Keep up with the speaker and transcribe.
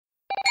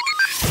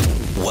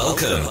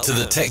Welcome to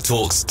the Tech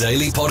Talks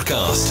Daily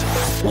Podcast,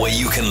 where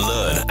you can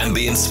learn and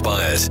be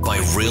inspired by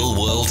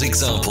real-world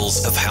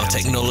examples of how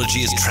technology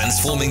is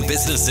transforming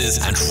businesses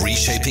and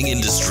reshaping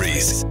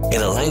industries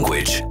in a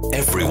language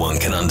everyone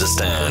can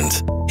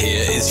understand.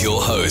 Here is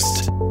your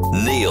host,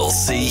 Neil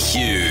C.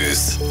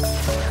 Hughes.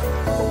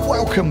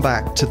 Welcome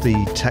back to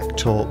the Tech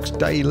Talks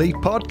Daily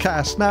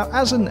Podcast. Now,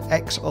 as an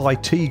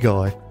ex-IT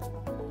guy,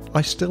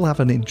 I still have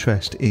an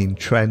interest in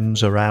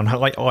trends around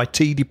how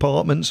IT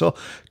departments are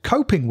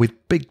coping with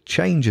big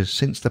changes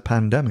since the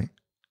pandemic.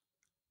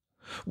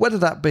 Whether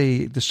that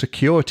be the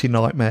security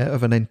nightmare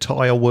of an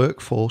entire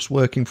workforce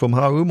working from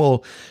home,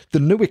 or the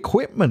new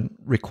equipment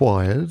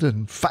required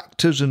and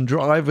factors and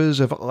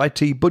drivers of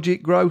IT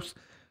budget growth,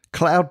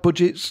 cloud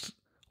budgets,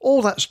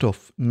 all that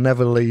stuff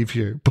never leaves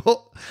you. But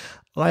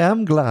I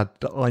am glad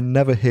that I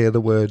never hear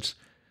the words,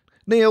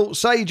 "Neil,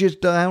 Sage is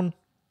down.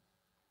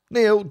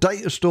 Neil,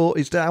 data store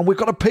is down. We've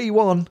got a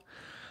P1.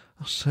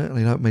 I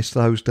certainly don't miss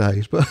those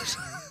days. But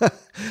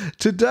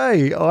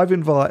today I've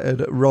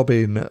invited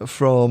Robin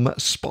from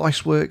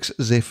Spiceworks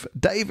Ziff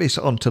Davis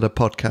onto the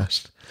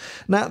podcast.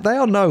 Now, they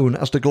are known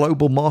as the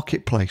global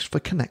marketplace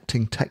for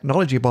connecting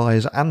technology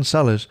buyers and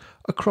sellers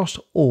across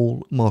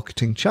all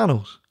marketing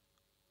channels.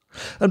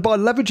 And by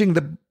leveraging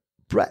the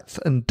breadth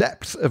and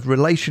depth of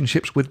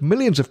relationships with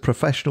millions of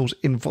professionals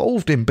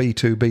involved in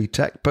B2B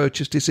tech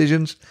purchase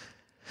decisions,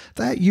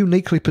 they're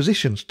uniquely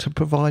positioned to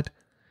provide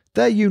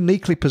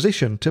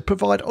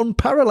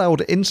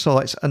unparalleled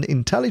insights and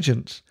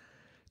intelligence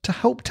to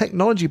help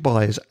technology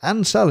buyers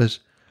and sellers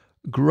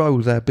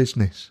grow their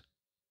business.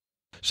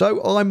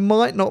 So I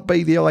might not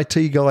be the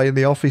IT guy in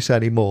the office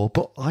anymore,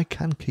 but I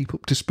can keep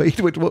up to speed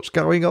with what's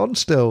going on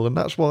still, and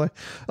that's why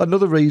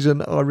another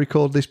reason I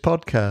record this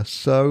podcast.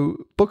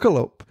 So buckle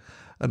up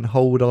and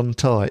hold on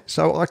tight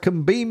so I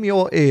can beam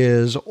your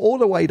ears all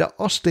the way to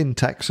Austin,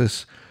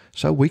 Texas,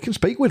 so we can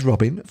speak with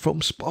Robin from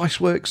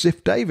Spiceworks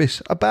Ziff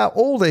Davis about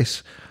all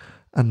this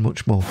and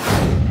much more.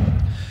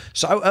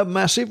 So a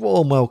massive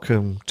warm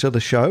welcome to the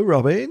show,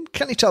 Robin.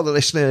 Can you tell the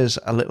listeners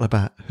a little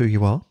about who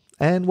you are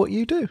and what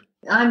you do?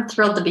 I'm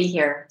thrilled to be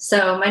here.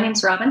 So my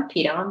name's Robin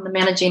Peto. I'm the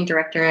Managing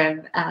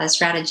Director of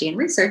Strategy and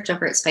Research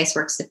over at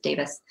Spiceworks Ziff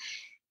Davis.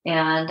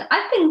 And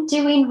I've been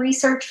doing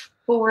research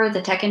for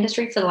the tech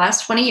industry for the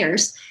last 20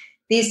 years.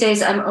 These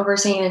days, I'm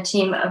overseeing a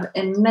team of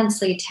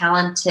immensely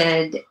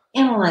talented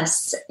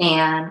analysts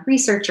and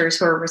researchers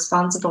who are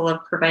responsible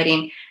of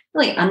providing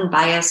really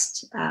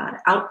unbiased,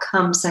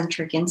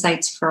 outcome-centric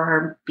insights for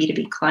our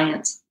B2B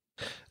clients.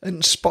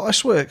 And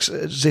Spiceworks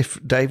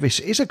Ziff Davis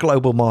is a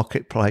global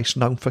marketplace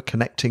known for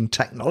connecting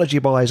technology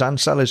buyers and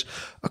sellers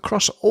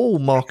across all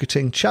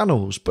marketing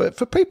channels. But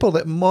for people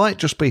that might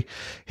just be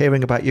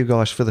hearing about you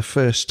guys for the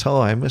first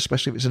time,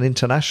 especially if it's an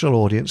international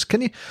audience,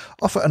 can you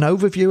offer an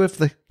overview of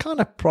the kind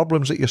of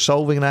problems that you're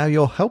solving and how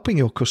you're helping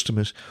your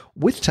customers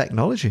with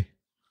technology?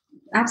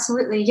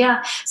 Absolutely.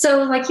 Yeah.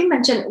 So like you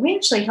mentioned, we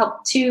actually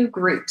help two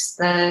groups,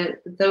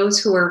 those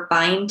who are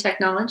buying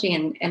technology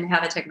and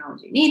have a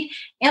technology need,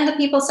 and the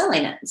people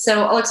selling it.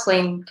 So I'll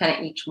explain kind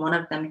of each one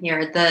of them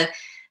here.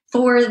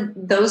 For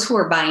those who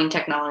are buying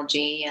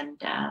technology,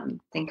 and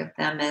think of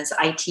them as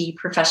IT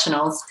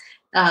professionals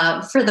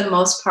for the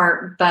most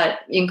part, but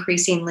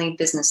increasingly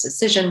business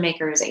decision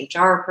makers,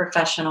 HR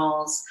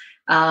professionals,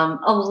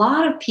 a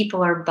lot of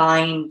people are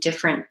buying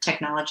different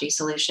technology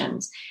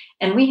solutions.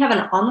 And we have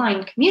an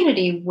online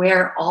community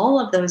where all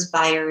of those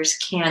buyers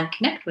can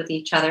connect with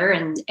each other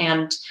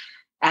and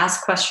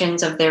ask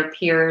questions of their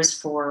peers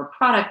for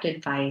product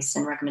advice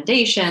and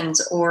recommendations,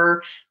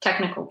 or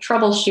technical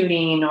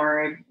troubleshooting,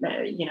 or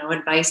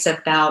advice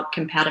about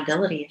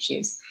compatibility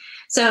issues.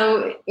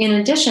 So in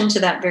addition to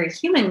that very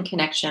human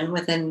connection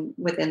within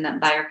that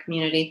buyer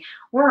community,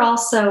 we're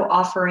also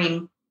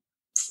offering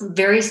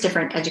various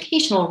different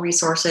educational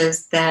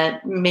resources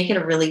that make it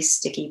a really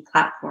sticky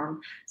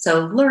platform.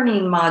 So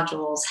learning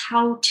modules,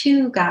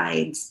 how-to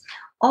guides,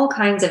 all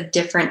kinds of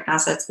different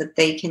assets that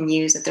they can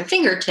use at their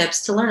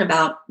fingertips to learn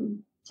about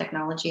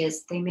technology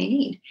as they may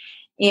need.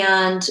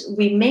 And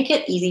we make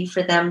it easy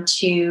for them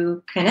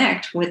to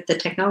connect with the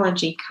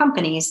technology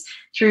companies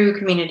through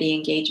community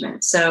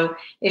engagement. So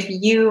if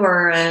you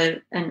are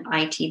an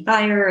IT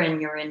buyer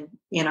and you're in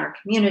our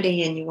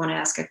community and you want to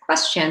ask a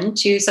question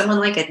to someone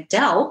like a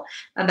Dell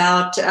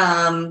about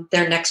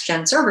their next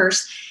gen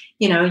servers,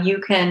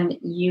 you can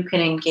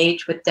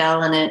engage with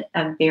Dell in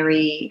a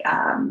very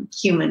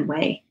human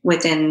way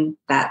within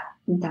that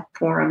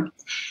forum.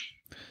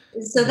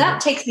 So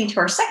that takes me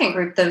to our second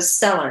group, those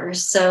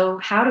sellers. So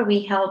how do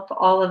we help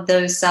all of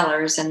those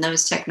sellers and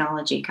those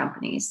technology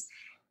companies?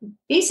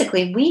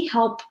 Basically, we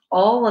help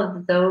all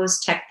of those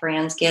tech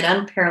brands get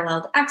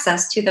unparalleled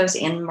access to those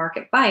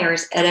in-market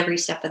buyers at every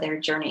step of their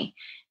journey.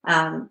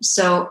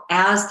 So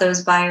as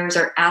those buyers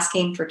are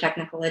asking for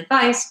technical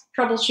advice,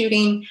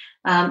 troubleshooting,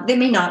 they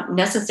may not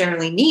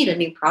necessarily need a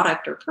new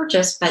product or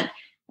purchase, but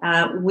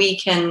we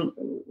can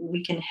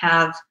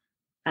have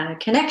a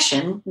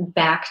connection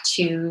back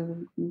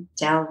to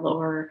Dell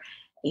or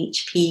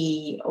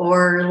HP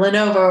or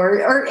Lenovo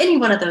or any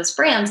one of those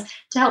brands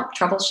to help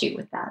troubleshoot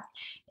with that.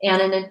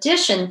 And in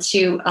addition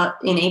to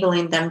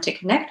enabling them to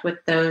connect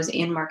with those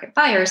in-market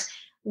buyers,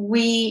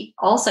 we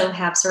also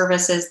have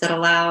services that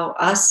allow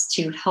us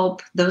to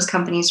help those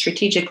companies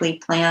strategically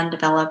plan,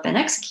 develop, and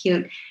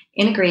execute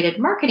integrated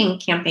marketing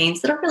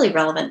campaigns that are really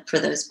relevant for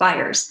those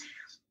buyers.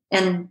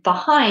 And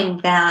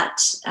behind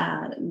that,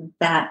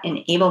 that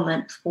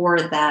enablement for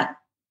that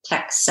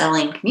tech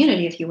selling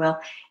community, if you will,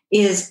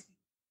 is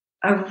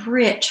a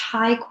rich,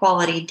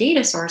 high-quality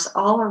data source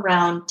all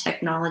around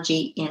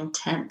technology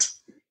intent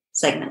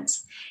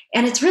segments.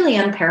 And it's really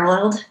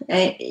unparalleled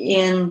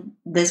in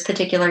this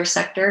particular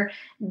sector.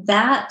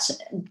 That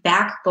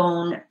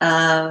backbone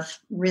of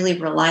really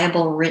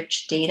reliable,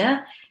 rich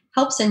data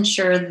helps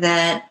ensure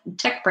that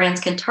tech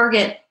brands can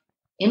target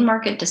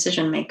in-market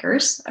decision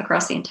makers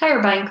across the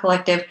entire buying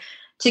collective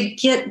to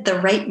get the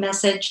right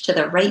message to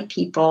the right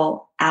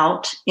people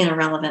out in a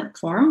relevant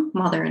form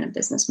while they're in a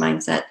business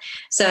mindset.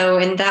 So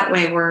in that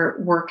way,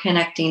 we're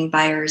connecting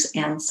buyers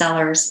and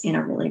sellers in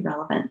a really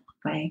relevant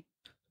way.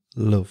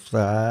 Love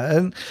that.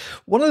 And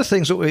one of the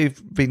things that we've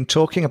been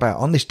talking about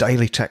on this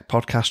Daily Tech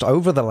podcast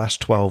over the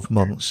last 12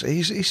 months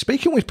is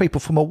speaking with people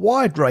from a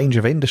wide range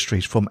of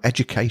industries, from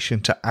education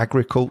to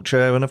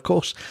agriculture. And of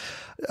course,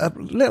 a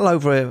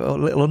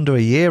little under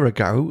a year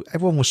ago,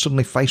 everyone was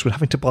suddenly faced with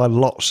having to buy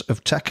lots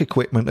of tech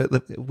equipment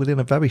within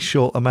a very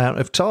short amount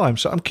of time.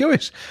 So I'm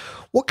curious,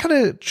 what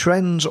kind of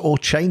trends or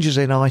changes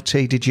in IT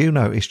did you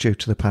notice due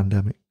to the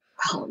pandemic?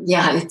 Well,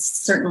 yeah, it's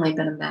certainly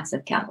been a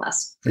massive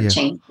catalyst for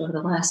change over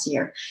the last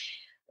year.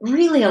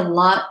 Really a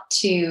lot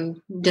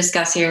to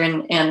discuss here,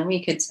 and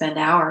we could spend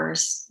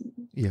hours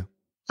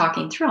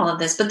talking through all of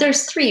this, but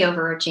there's three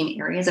overarching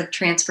areas of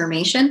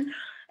transformation,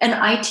 and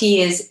IT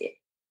is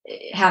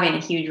having a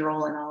huge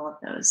role in all of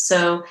those.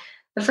 So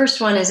the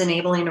first one is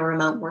enabling a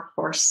remote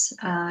workforce,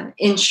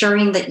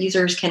 ensuring that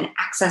users can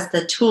access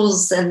the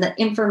tools and the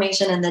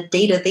information and the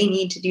data they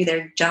need to do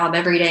their job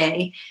every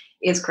day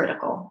is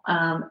critical,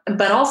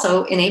 but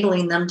also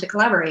enabling them to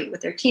collaborate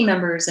with their team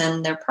members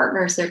and their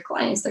partners, their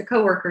clients, their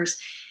coworkers.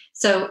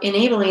 So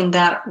enabling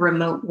that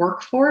remote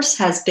workforce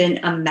has been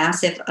a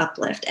massive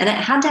uplift, and it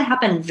had to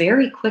happen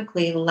very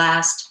quickly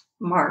last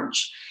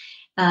March.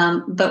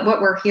 But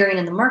what we're hearing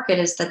in the market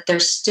is that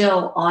there's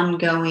still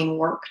ongoing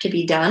work to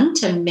be done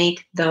to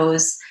make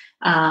those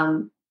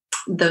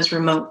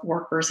remote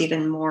workers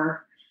even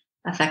more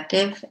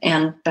effective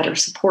and better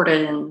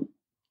supported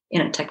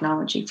in a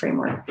technology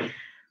framework.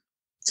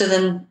 So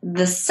then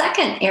the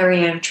second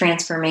area of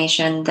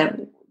transformation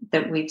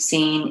that we've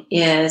seen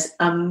is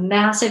a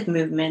massive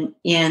movement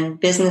in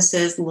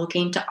businesses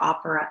looking to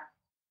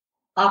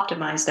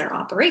optimize their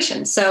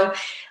operations. So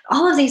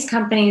all of these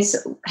companies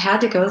had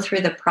to go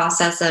through the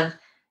process of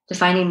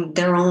defining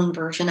their own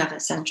version of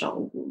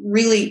essential,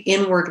 really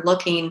inward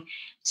looking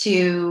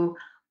to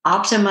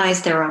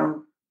optimize their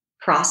own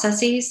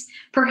processes.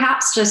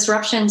 Perhaps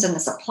disruptions in the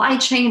supply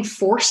chain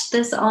forced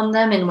this on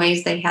them in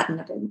ways they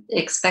hadn't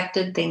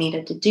expected they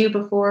needed to do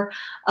before.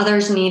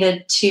 Others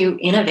needed to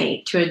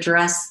innovate to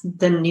address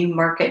the new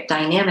market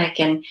dynamic,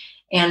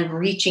 and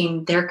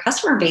reaching their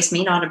customer base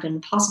may not have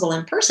been possible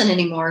in person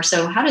anymore.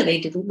 So how do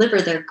they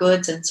deliver their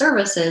goods and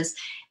services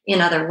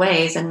in other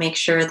ways and make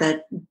sure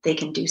that they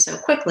can do so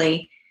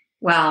quickly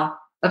while,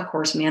 of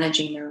course,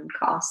 managing their own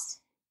costs?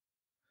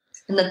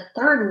 And the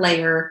third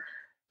layer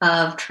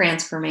of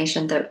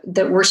transformation that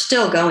we're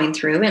still going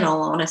through, in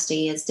all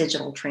honesty, is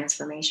digital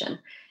transformation.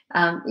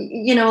 A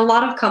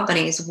lot of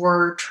companies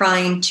were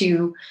trying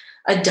to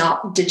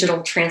adopt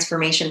digital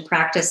transformation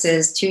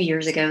practices 2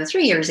 years ago,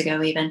 3 years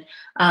ago even,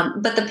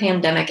 but the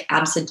pandemic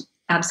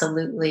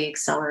absolutely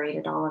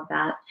accelerated all of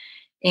that.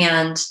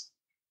 And,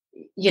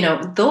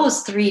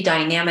 those three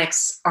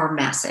dynamics are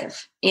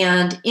massive,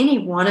 and any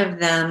one of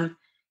them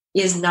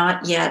is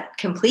not yet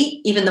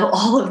complete, even though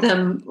all of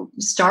them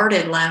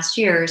started last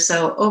year.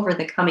 So over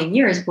the coming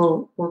years,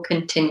 we'll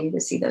continue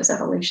to see those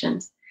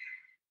evolutions.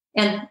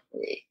 And,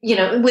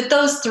 with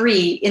those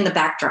three in the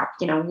backdrop,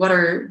 what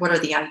are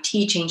the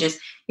IT changes?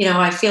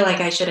 I feel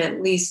like I should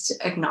at least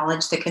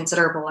acknowledge the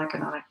considerable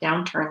economic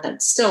downturn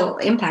that's still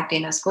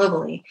impacting us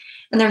globally.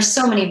 And there's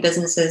so many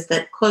businesses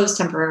that close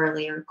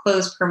temporarily or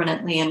close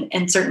permanently.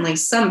 And certainly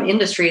some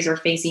industries are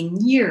facing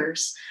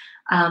years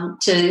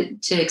to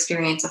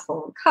experience a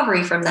full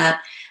recovery from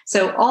that.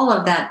 So all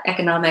of that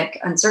economic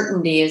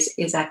uncertainty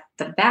is at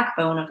the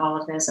backbone of all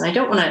of this. And I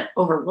don't want to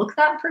overlook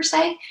that per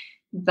se,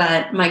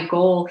 but my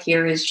goal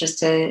here is just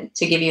to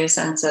give you a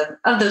sense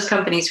of those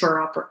companies who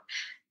are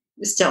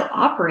still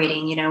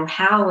operating.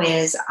 How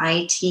is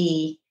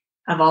IT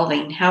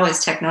evolving? How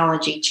is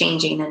technology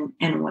changing,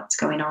 and what's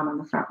going on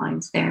the front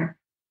lines there?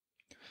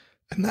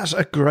 And that's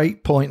a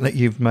great point that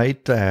you've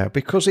made there,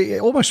 because it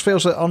almost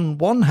feels that on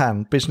one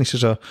hand,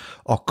 businesses are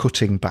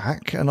cutting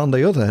back, and on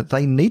the other,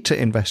 they need to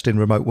invest in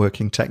remote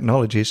working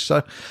technologies.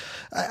 So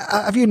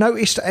have you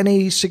noticed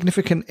any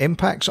significant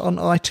impacts on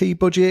IT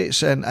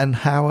budgets and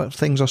how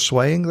things are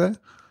swaying there?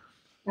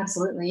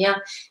 Absolutely, yeah.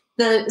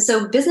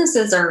 So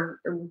businesses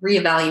are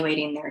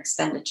reevaluating their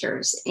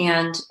expenditures.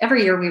 And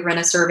every year we run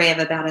a survey of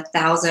about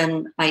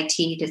 1,000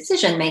 IT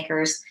decision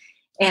makers.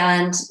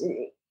 And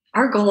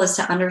our goal is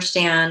to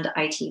understand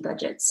IT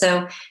budgets.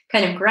 So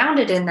kind of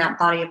grounded in that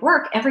body of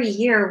work, every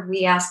year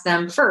we ask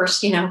them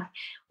first,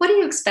 what do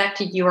you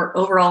expect your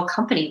overall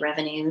company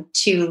revenue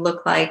to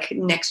look like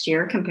next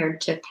year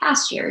compared to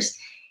past years?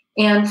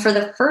 And for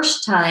the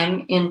first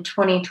time in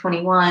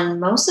 2021,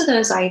 most of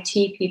those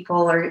IT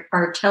people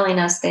are telling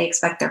us they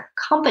expect their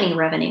company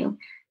revenue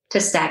to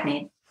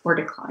stagnate or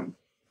decline.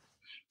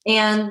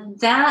 And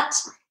that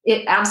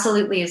it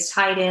absolutely is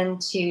tied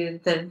into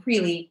the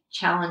really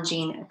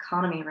challenging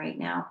economy right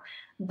now.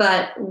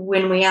 But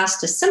when we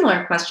asked a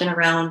similar question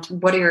around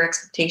what are your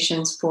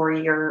expectations for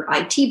your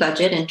IT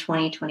budget in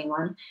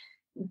 2021,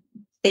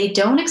 they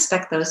don't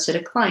expect those to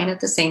decline at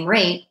the same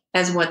rate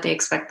as what they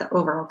expect the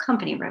overall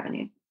company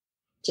revenue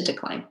to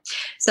decline.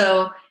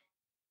 So,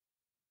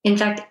 in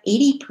fact,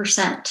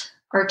 80%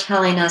 are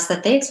telling us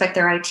that they expect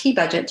their IT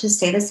budget to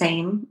stay the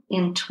same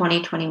in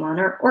 2021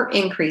 or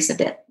increase a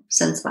bit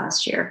since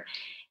last year.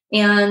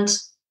 And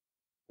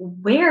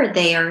where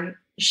they are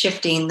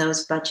shifting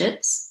those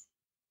budgets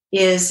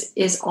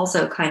is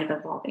also kind of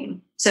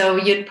evolving. So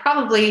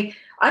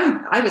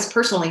I was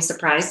personally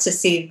surprised to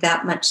see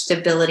that much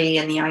stability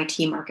in the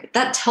IT market.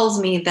 That tells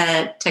me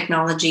that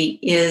technology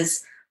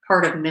is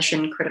part of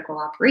mission critical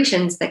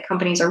operations that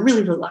companies are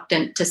really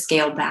reluctant to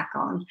scale back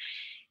on.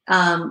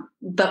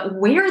 But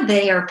where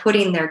they are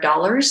putting their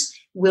dollars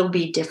will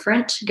be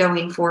different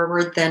going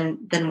forward than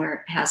where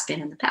it has been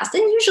in the past.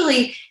 And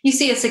usually you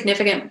see a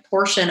significant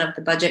portion of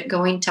the budget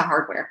going to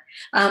hardware.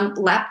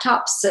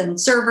 Laptops and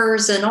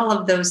servers and all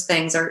of those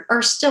things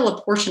are still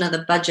a portion of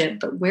the budget,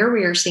 but where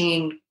we are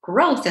seeing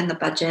growth in the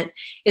budget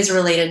is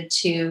related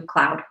to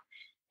cloud.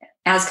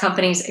 As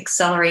companies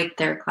accelerate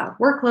their cloud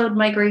workload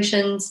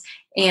migrations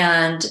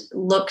and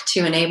look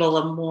to enable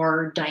a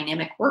more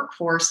dynamic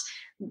workforce,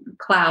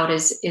 cloud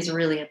is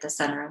really at the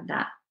center of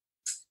that.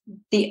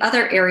 The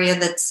other area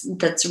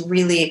that's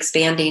really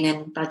expanding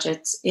in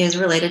budgets is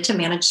related to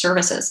managed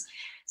services.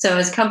 So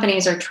as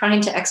companies are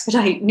trying to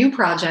expedite new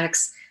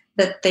projects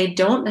that they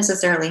don't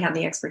necessarily have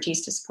the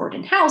expertise to support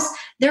in-house,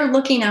 they're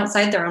looking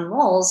outside their own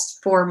walls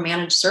for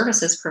managed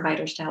services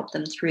providers to help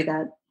them through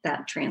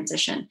that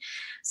transition.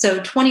 So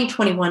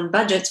 2021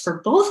 budgets for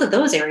both of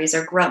those areas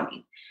are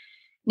growing.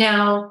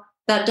 Now,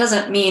 that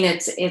doesn't mean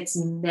it's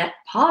net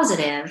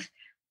positive.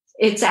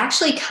 It's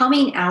actually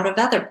coming out of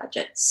other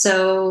budgets.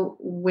 So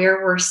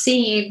where we're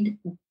seeing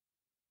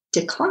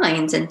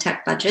declines in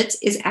tech budgets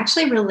is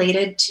actually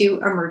related to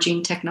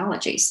emerging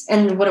technologies.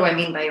 And what do I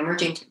mean by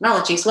emerging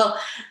technologies? Well,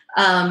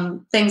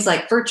 things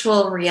like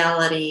virtual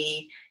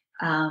reality,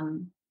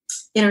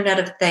 Internet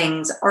of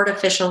Things,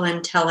 artificial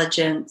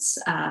intelligence,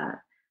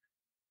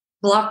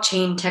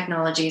 blockchain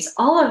technologies,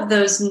 all of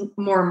those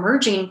more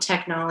emerging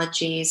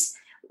technologies.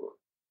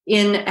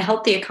 In a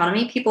healthy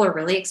economy, people are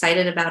really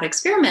excited about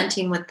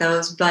experimenting with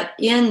those. But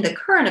in the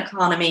current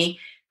economy,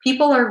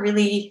 people are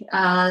really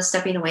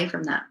stepping away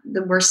from that.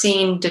 We're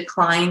seeing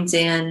declines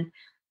in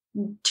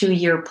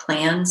 2-year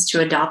plans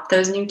to adopt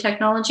those new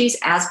technologies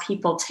as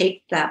people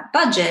take that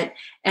budget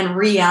and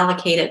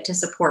reallocate it to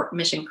support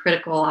mission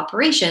critical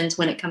operations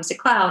when it comes to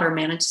cloud or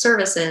managed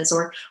services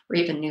or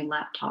even new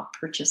laptop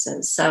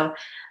purchases. So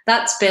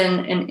that's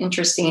been an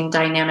interesting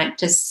dynamic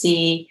to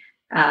see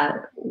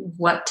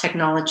what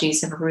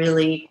technologies have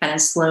really kind of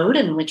slowed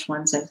and which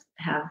ones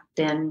have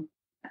been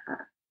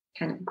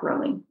kind of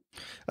growing.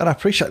 And I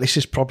appreciate this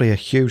is probably a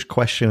huge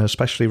question,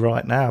 especially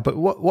right now, but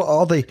what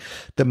are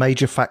the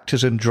major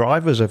factors and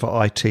drivers of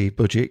IT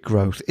budget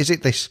growth? Is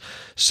it this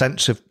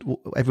sense of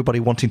everybody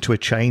wanting to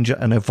change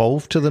and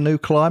evolve to the new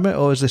climate,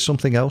 or is there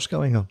something else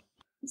going on?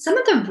 Some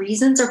of the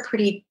reasons are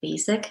pretty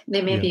basic.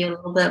 They may be a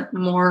little bit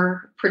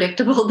more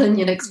predictable than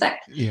you'd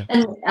expect. Yeah.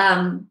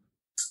 And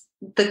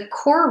the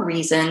core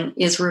reason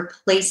is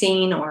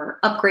replacing or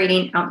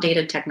upgrading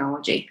outdated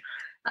technology.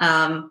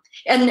 And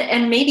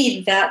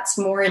maybe that's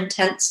more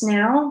intense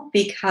now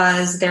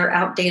because they're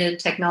outdated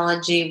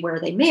technology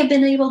where they may have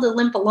been able to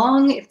limp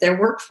along. If their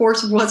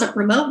workforce wasn't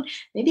remote,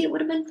 maybe it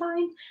would have been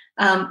fine.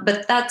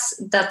 But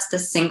that's the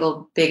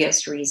single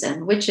biggest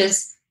reason, which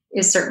is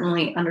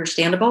certainly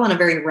understandable and a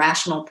very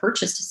rational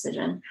purchase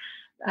decision.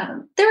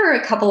 There are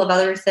a couple of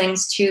other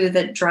things too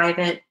that drive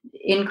it.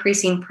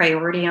 Increasing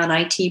priority on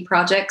IT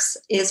projects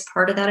is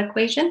part of that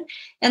equation.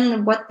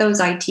 And what those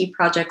IT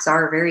projects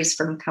are varies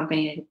from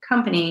company to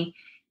company.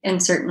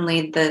 And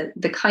certainly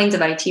the kinds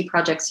of IT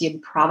projects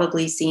you'd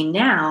probably see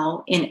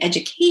now in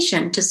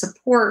education to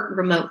support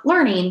remote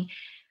learning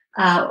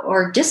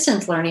or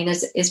distance learning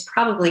is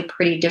probably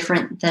pretty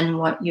different than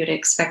what you'd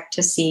expect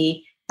to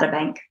see at a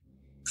bank.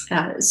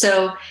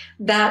 So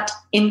that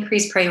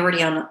increased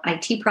priority on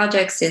IT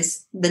projects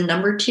is the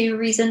number 2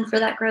 reason for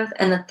that growth.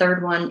 And the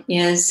third one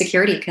is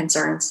security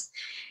concerns.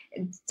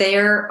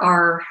 There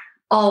are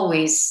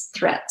always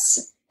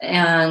threats,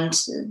 and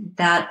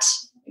that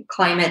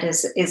climate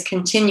is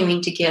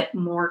continuing to get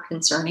more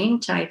concerning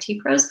to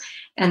IT pros,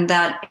 and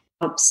that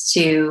helps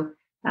to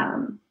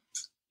kind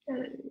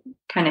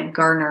of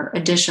garner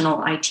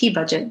additional IT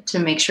budget to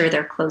make sure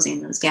they're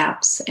closing those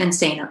gaps and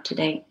staying up to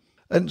date.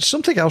 And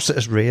something else that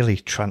has really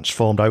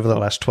transformed over the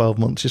last 12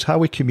 months is how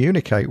we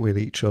communicate with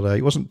each other.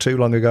 It wasn't too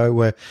long ago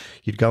where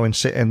you'd go and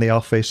sit in the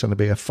office and there'd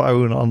be a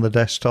phone on the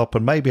desktop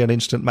and maybe an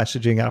instant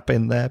messaging app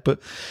in there. But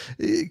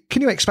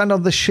can you expand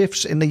on the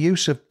shifts in the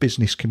use of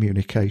business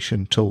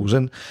communication tools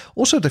and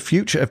also the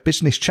future of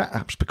business chat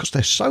apps? Because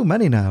there's so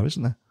many now,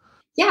 isn't there?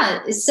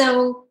 Yeah.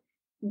 So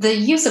the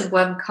use of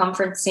web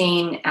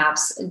conferencing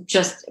apps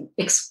just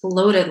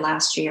exploded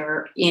last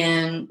year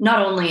in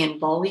not only in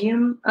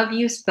volume of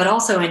use, but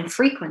also in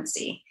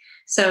frequency.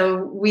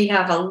 So we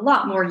have a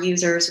lot more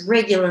users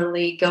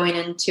regularly going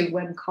into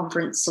web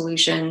conference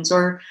solutions,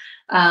 or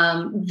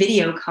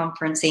video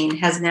conferencing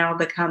has now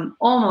become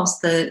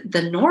almost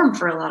the norm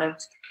for a lot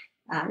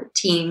of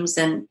teams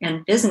and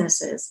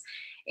businesses.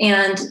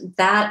 And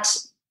that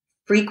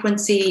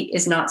frequency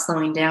is not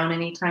slowing down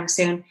anytime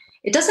soon.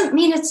 It doesn't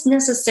mean it's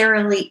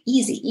necessarily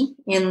easy,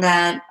 in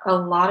that a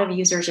lot of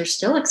users are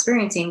still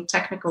experiencing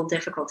technical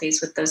difficulties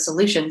with those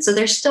solutions. So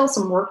there's still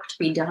some work to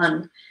be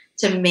done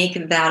to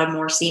make that a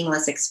more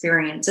seamless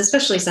experience,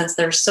 especially since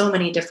there's so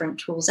many different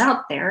tools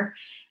out there.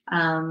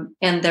 And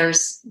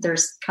there's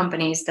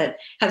companies that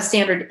have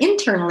standard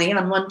internally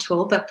on one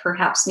tool, but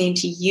perhaps need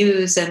to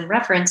use and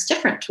reference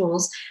different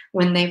tools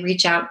when they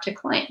reach out to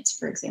clients,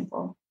 for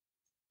example.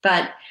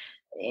 But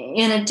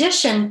in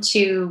addition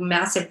to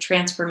massive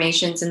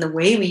transformations in the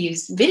way we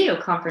use video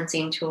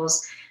conferencing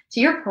tools,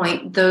 to your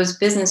point, those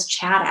business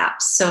chat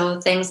apps,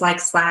 so things like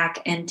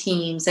Slack and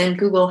Teams and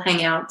Google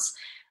Hangouts,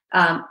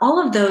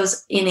 all of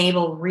those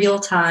enable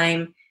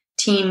real-time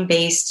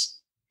team-based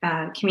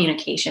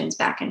communications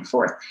back and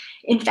forth.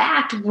 In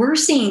fact, we're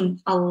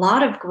seeing a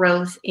lot of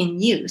growth in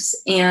use,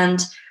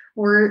 and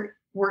we're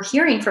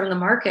hearing from the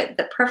market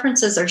that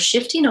preferences are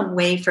shifting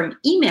away from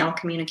email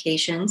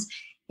communications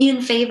in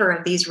favor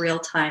of these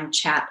real-time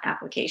chat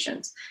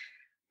applications.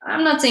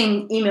 I'm not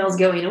saying email is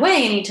going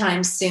away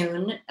anytime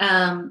soon,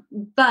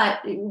 but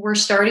we're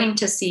starting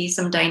to see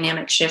some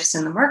dynamic shifts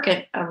in the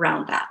market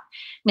around that.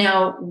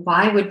 Now,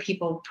 why would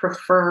people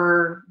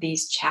prefer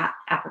these chat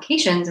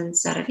applications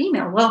instead of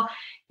email? Well,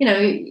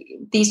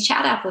 these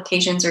chat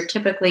applications are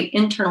typically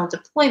internal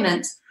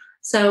deployments,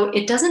 so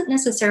it doesn't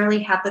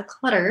necessarily have the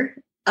clutter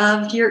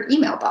of your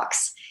email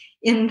box,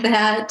 in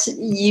that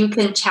you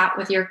can chat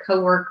with your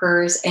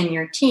coworkers and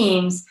your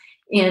teams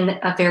in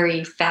a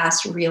very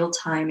fast,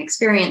 real-time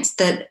experience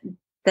that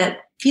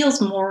feels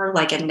more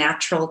like a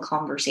natural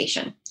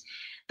conversation.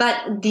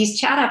 But these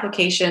chat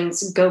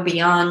applications go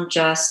beyond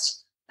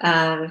just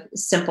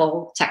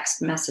simple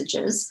text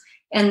messages,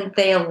 and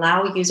they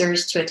allow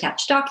users to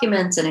attach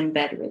documents and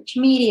embed rich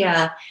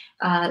media.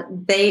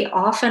 They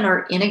often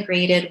are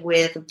integrated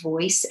with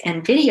voice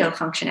and video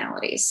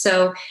functionalities.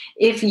 So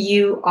if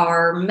you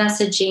are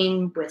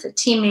messaging with a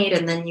teammate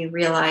and then you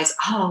realize,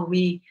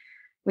 we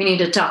need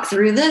to talk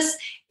through this,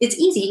 it's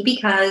easy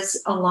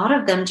because a lot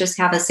of them just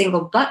have a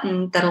single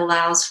button that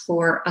allows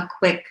for a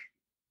quick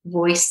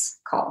voice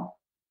call.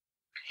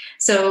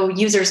 So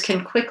users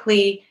can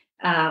quickly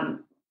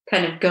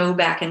kind of go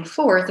back and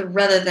forth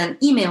rather than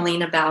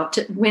emailing about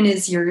when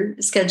is your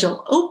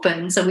schedule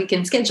open so we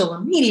can schedule a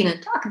meeting and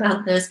talk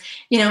about this.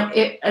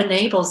 It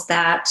enables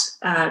that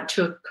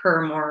to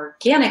occur more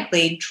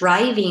organically,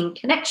 driving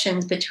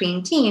connections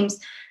between teams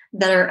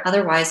that are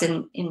otherwise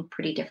in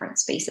pretty different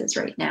spaces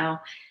right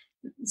now.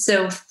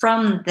 So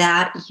from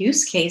that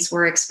use case,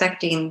 we're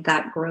expecting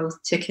that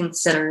growth to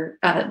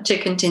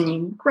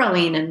continue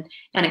growing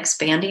and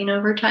expanding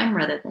over time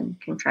rather than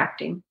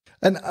contracting.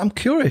 And I'm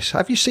curious,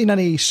 have you seen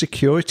any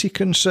security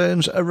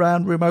concerns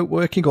around remote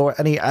working or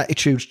any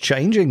attitudes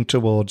changing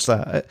towards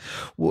that?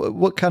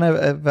 What kind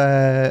of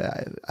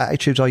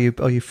attitudes are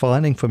you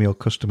finding from your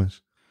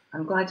customers?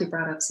 I'm glad you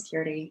brought up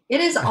security.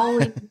 It is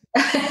always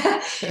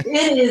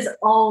it is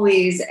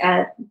always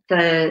at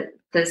the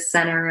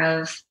center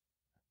of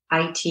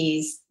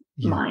IT's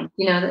mind.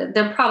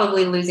 They're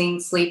probably losing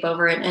sleep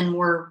over it, and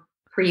we're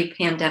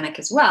pre-pandemic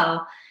as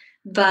well.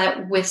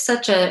 But with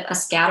such a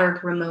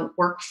scattered remote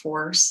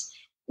workforce,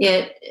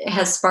 it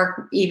has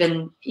sparked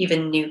even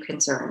new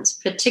concerns,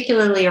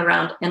 particularly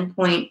around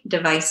endpoint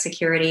device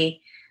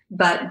security.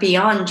 But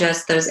beyond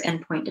just those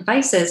endpoint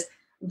devices,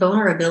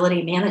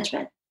 vulnerability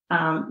management,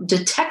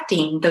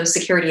 detecting those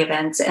security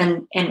events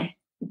and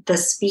the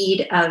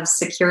speed of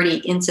security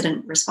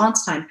incident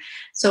response time.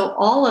 So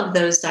all of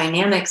those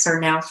dynamics are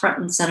now front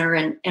and center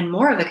and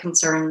more of a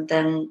concern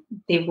than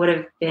they would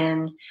have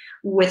been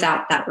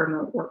without that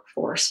remote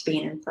workforce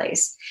being in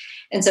place.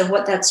 And so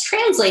what that's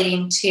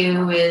translating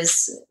to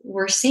is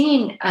we're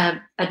seeing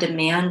a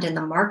demand in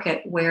the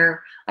market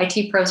where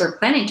IT pros are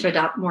planning to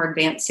adopt more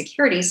advanced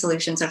security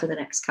solutions over the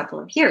next couple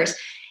of years.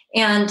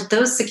 And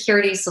those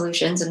security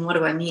solutions, and what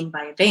do I mean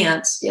by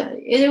advanced?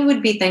 It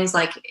would be things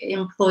like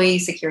employee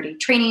security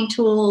training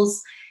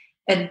tools,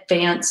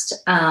 advanced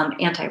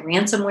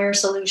anti-ransomware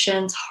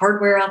solutions,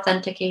 hardware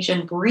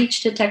authentication,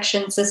 breach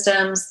detection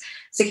systems,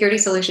 security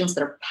solutions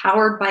that are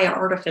powered by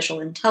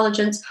artificial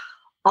intelligence.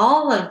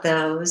 All of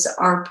those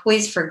are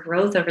poised for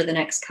growth over the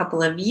next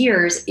couple of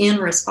years in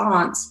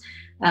response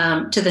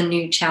to the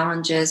new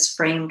challenges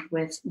framed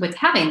with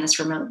having this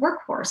remote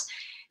workforce.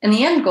 And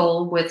the end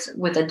goal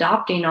with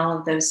adopting all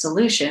of those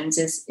solutions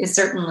is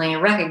certainly a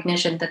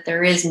recognition that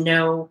there is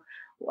no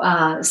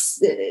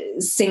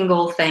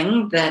single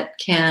thing that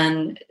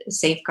can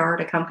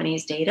safeguard a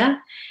company's data.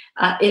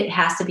 It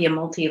has to be a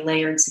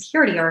multi-layered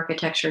security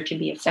architecture to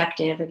be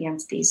effective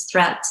against these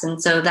threats.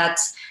 And so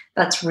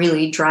that's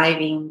really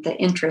driving the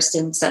interest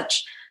in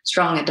such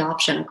strong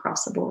adoption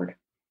across the board.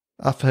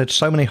 I've heard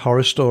so many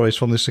horror stories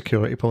from the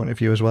security point of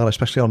view as well,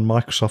 especially on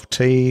Microsoft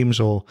Teams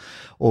or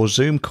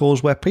Zoom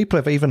calls, where people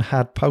have even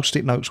had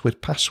Post-it notes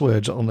with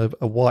passwords on a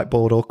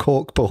whiteboard or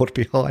corkboard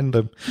behind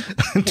them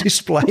and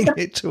displaying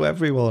it to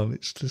everyone.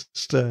 It's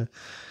just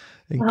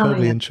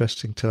incredibly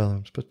interesting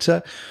times.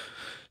 But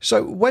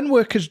so when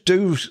workers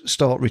do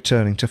start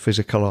returning to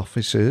physical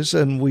offices,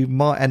 and we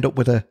might end up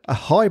with a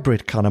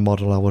hybrid kind of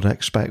model, I would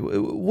expect,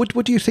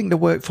 what do you think the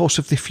workforce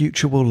of the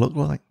future will look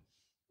like?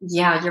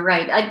 Yeah, you're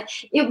right.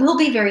 It will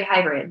be very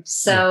hybrid.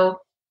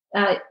 So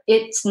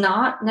it's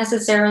not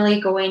necessarily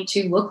going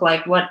to look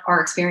like what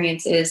our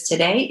experience is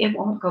today. It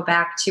won't go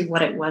back to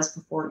what it was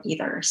before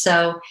either.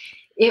 So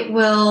it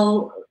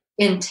will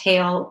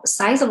entail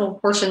sizable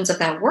portions of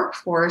that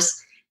workforce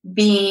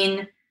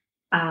being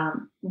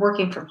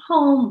working from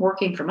home,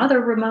 working from other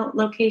remote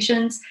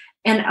locations,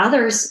 and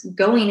others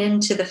going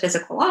into the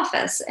physical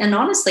office. And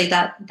honestly,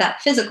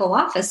 that physical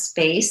office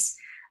space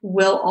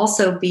will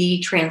also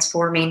be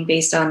transforming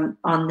based on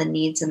the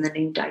needs and the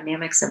new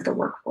dynamics of the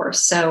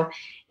workforce. So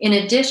in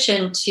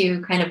addition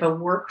to kind of a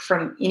work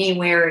from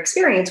anywhere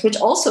experience, which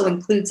also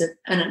includes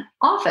an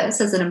office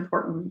as an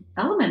important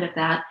element of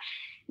that,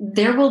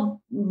 there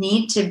will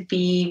need to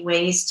be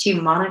ways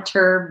to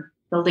monitor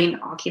building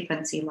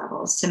occupancy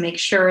levels to make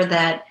sure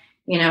that,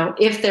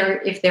 if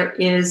there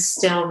is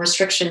still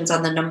restrictions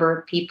on the number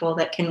of people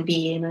that can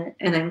be in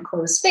an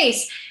enclosed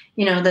space,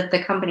 that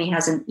the company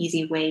has an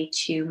easy way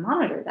to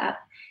monitor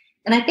that.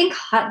 And I think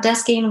hot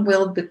desking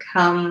will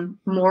become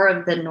more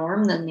of the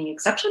norm than the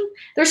exception.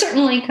 There are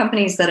certainly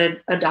companies that have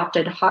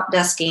adopted hot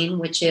desking,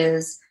 which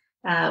is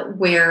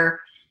where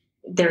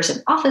there's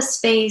an office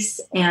space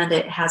and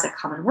it has a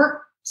common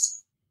work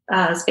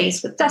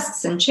space with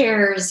desks and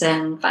chairs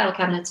and file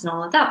cabinets and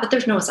all of that, but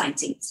there's no assigned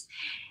seats.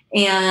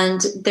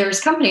 And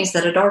there's companies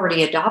that had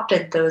already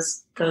adopted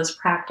those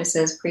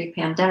practices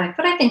pre-pandemic,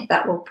 but I think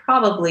that will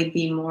probably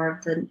be more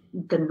of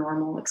the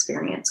normal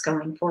experience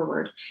going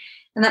forward.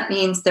 And that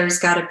means there's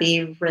got to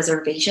be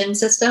reservation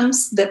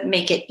systems that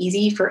make it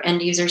easy for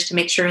end users to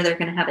make sure they're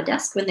going to have a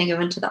desk when they go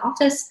into the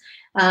office,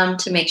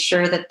 to make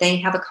sure that they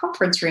have a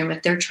conference room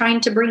if they're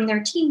trying to bring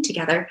their team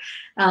together.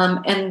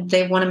 And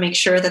they want to make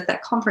sure that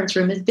that conference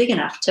room is big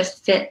enough to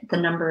fit the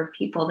number of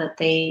people that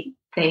they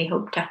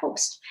hope to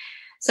host.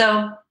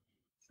 So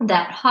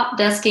that hot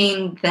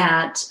desking,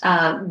 that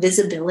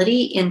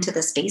visibility into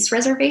the space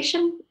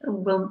reservation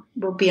will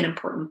be an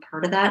important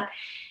part of that.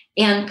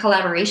 And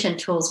collaboration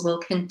tools will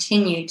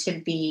continue to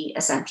be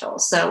essential.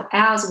 So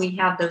as we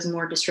have those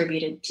more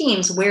distributed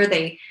teams where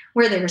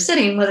they're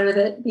sitting, whether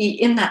that be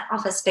in that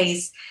office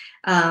space,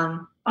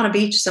 on a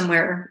beach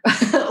somewhere,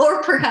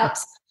 or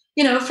perhaps,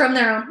 from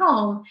their own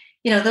home,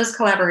 those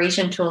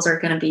collaboration tools are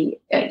going to be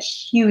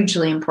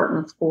hugely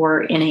important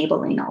for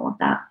enabling all of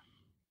that.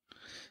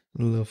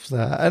 Love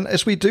that. And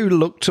as we do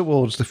look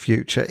towards the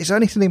future, is there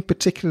anything in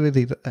particular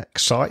that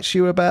excites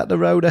you about the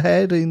road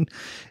ahead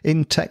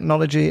in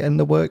technology and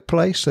the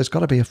workplace? There's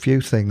got to be a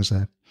few things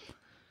there.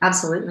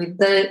 Absolutely.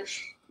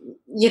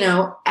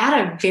 At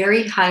a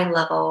very high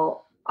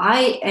level,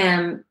 I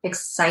am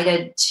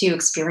excited to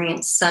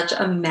experience such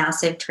a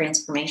massive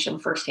transformation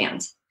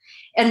firsthand.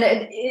 And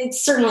it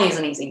certainly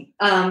isn't easy.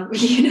 And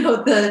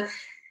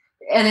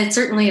it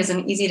certainly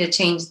isn't easy to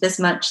change this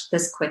much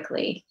this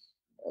quickly.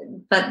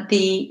 But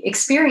the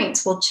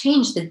experience will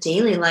change the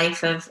daily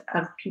life of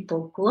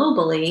people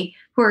globally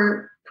who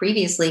are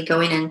previously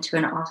going into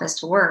an office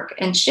to work,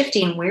 and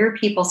shifting where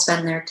people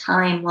spend their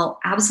time will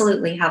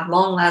absolutely have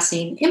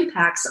long-lasting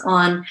impacts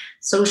on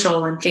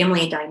social and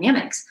family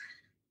dynamics.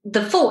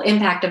 The full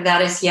impact of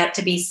that is yet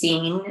to be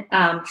seen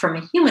from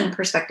a human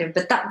perspective,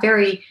 but that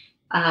very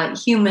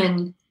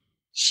human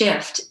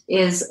shift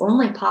is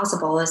only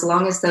possible as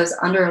long as those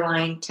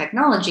underlying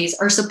technologies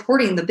are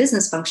supporting the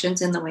business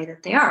functions in the way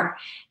that they are.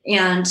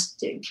 And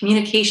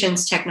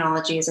communications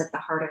technology is at the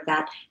heart of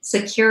that.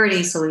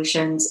 Security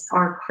solutions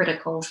are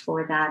critical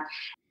for that.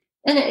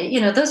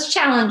 And, those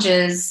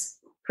challenges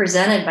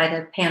presented by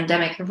the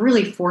pandemic have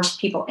really forced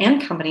people and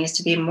companies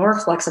to be more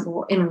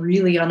flexible in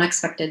really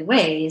unexpected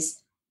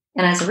ways.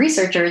 And as a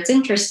researcher, it's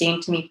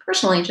interesting to me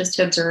personally just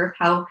to observe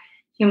how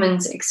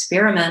humans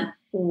experiment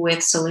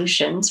with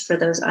solutions for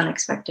those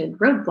unexpected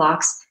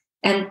roadblocks.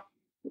 And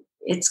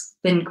it's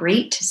been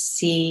great to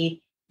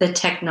see the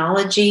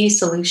technology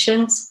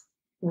solutions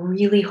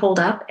really hold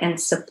up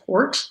and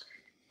support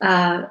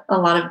a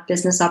lot of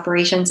business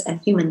operations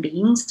and human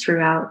beings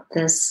throughout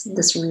this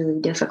really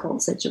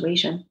difficult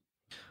situation.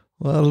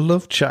 Well, I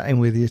love chatting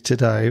with you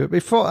today. But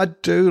before I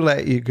do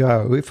let you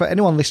go, if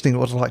anyone listening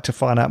would like to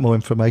find out more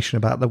information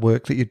about the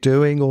work that you're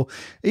doing, or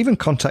even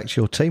contact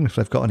your team if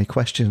they've got any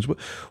questions,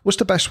 what's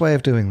the best way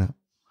of doing that?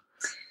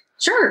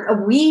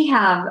 Sure. We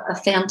have a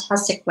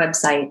fantastic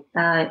website.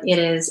 It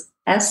is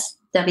swzd.com.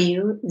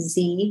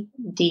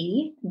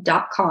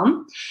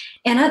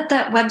 And at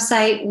that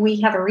website,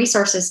 we have a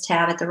resources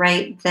tab at the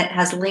right that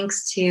has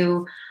links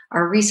to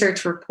our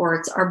research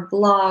reports, our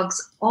blogs,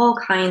 all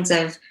kinds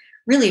of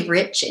really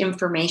rich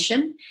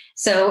information.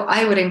 So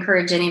I would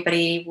encourage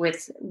anybody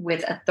with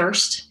a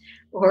thirst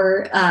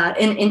or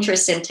an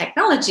interest in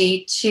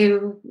technology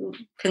to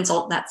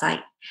consult that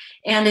site.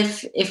 And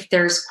if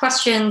there's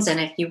questions and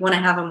if you want to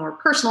have a more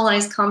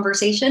personalized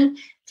conversation,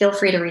 feel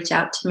free to reach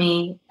out to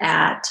me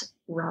at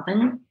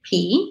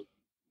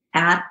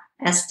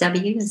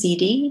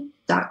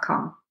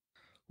robinp@swzd.com.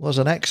 Well, as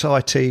an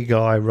ex-IT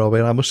guy,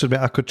 Robin, I must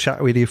admit I could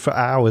chat with you for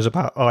hours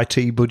about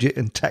IT budget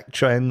and tech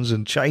trends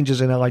and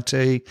changes in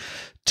IT,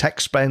 tech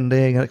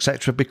spending,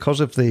 etc. because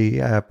of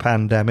the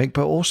pandemic,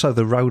 but also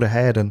the road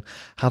ahead and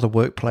how the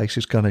workplace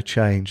is going to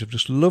change. I've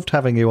just loved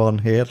having you on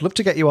here. I'd love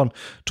to get you on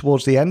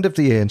towards the end of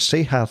the year and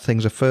see how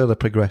things are further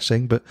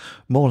progressing. But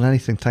more than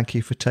anything, thank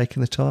you for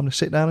taking the time to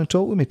sit down and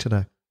talk with me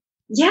today.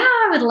 Yeah,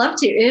 I would love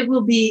to. It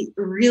will be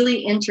really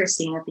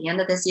interesting at the end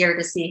of this year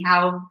to see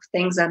how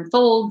things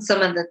unfold,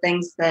 some of the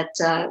things that,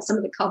 some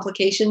of the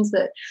complications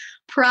that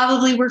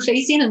probably we're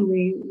facing and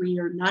we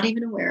are not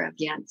even aware of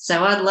yet.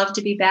 So I'd love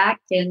to be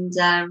back and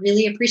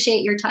really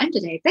appreciate your time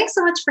today. Thanks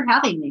so much for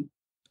having me.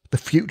 The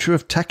future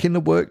of tech in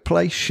the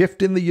workplace,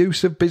 shift in the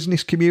use of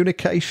business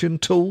communication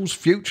tools,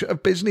 future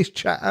of business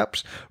chat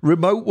apps,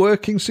 remote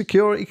working,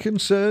 security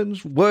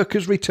concerns,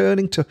 workers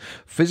returning to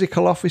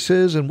physical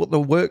offices and what the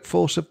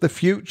workforce of the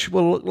future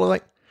will look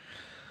like.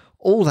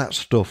 All that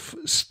stuff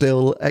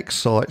still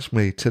excites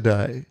me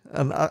today.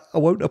 And I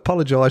won't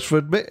apologise for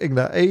admitting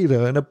that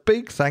either. And a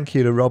big thank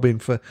you to Robin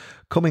for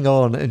coming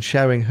on and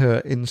sharing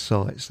her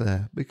insights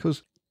there,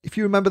 because if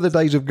you remember the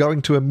days of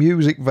going to a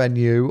music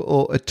venue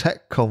or a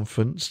tech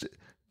conference, do you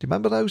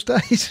remember those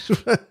days?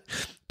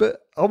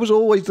 But I was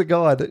always the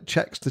guy that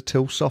checks the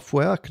till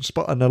software. I can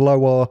spot an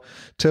Aloha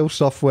till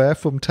software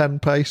from 10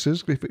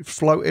 paces if it's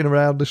floating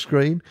around the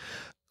screen.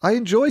 I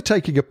enjoy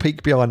taking a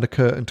peek behind the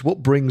curtain to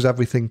what brings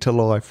everything to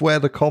life, where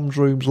the comms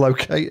room's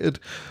located,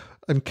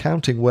 and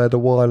counting where the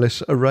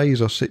wireless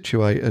arrays are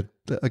situated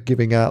that are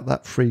giving out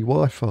that free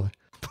Wi-Fi.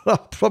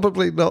 But I'm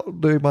probably not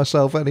doing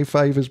myself any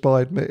favours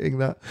by admitting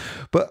that.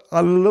 But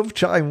I love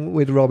chatting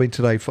with Robin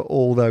today for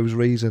all those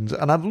reasons.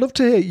 And I'd love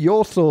to hear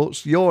your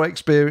thoughts, your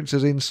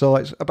experiences,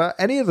 insights about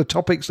any of the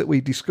topics that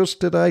we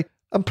discussed today.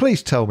 And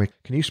please tell me,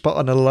 can you spot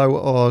an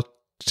Aloha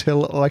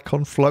till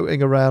icon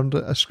floating around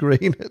a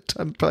screen at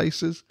 10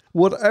 paces?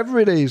 Whatever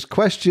it is,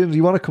 questions,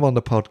 you want to come on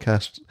the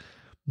podcast,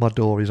 my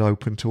door is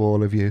open to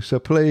all of you. So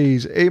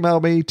please email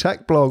me,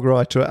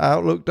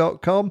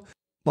 techblogwriter@outlook.com.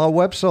 My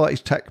website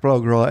is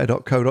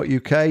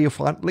techblogwriter.co.uk. You'll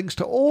find links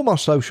to all my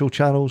social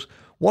channels,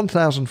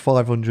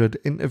 1,500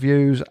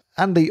 interviews,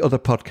 and the other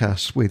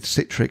podcasts with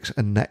Citrix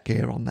and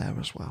Netgear on there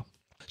as well.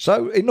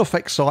 So enough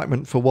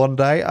excitement for one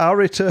day. I'll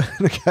return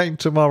again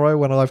tomorrow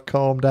when I've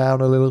calmed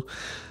down a little,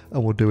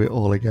 and we'll do it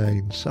all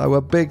again. So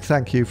a big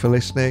thank you for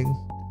listening.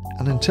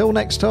 And until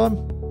next time,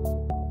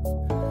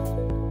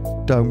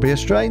 don't be a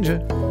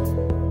stranger.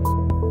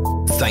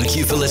 Thank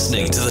you for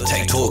listening to the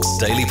Tech Talks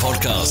Daily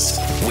Podcast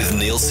with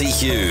Neil C.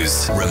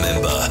 Hughes.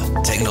 Remember,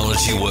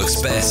 technology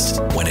works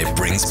best when it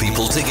brings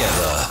people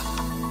together.